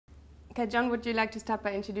Okay, John, would you like to start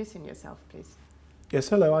by introducing yourself, please? Yes,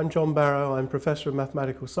 hello, I'm John Barrow. I'm Professor of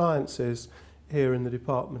Mathematical Sciences here in the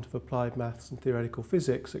Department of Applied Maths and Theoretical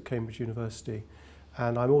Physics at Cambridge University.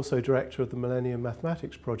 And I'm also Director of the Millennium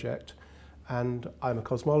Mathematics Project. And I'm a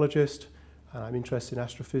cosmologist, and I'm interested in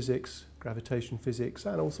astrophysics, gravitation physics,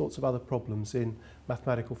 and all sorts of other problems in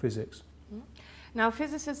mathematical physics. Now,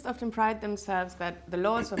 physicists often pride themselves that the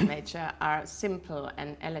laws of nature are simple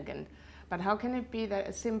and elegant. But how can it be that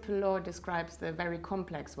a simple law describes the very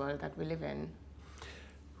complex world that we live in?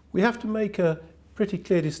 We have to make a pretty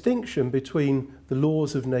clear distinction between the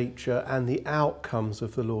laws of nature and the outcomes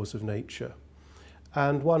of the laws of nature.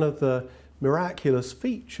 And one of the miraculous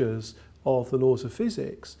features of the laws of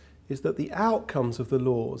physics is that the outcomes of the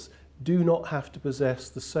laws do not have to possess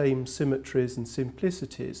the same symmetries and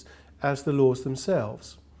simplicities as the laws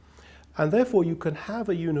themselves. And therefore you can have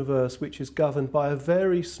a universe which is governed by a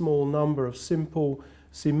very small number of simple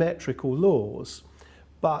symmetrical laws,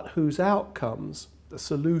 but whose outcomes, the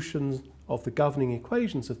solutions of the governing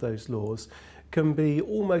equations of those laws, can be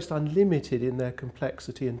almost unlimited in their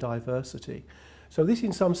complexity and diversity. So this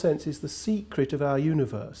in some sense is the secret of our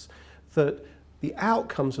universe, that the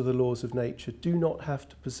outcomes of the laws of nature do not have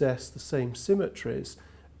to possess the same symmetries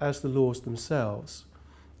as the laws themselves.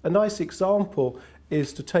 A nice example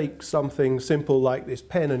is to take something simple like this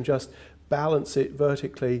pen and just balance it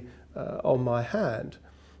vertically on my hand.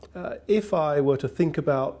 If I were to think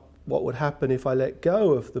about what would happen if I let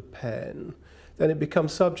go of the pen, then it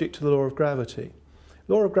becomes subject to the law of gravity.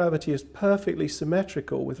 The law of gravity is perfectly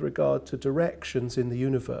symmetrical with regard to directions in the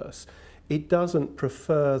universe. It doesn't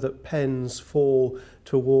prefer that pens fall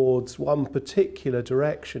towards one particular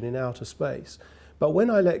direction in outer space. But when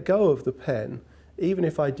I let go of the pen, even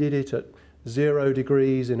if I did it at 0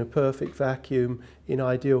 degrees in a perfect vacuum in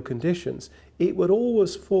ideal conditions, it would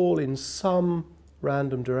always fall in some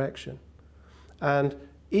random direction. And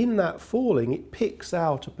in that falling, it picks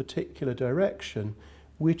out a particular direction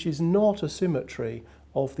which is not a symmetry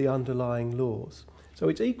of the underlying laws. So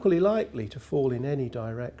it's equally likely to fall in any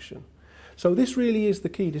direction. So this really is the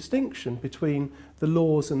key distinction between the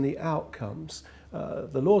laws and the outcomes.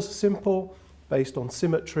 The laws are simple, based on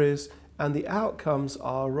symmetries, and the outcomes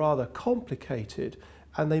are rather complicated,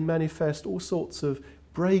 and they manifest all sorts of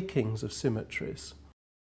breakings of symmetries.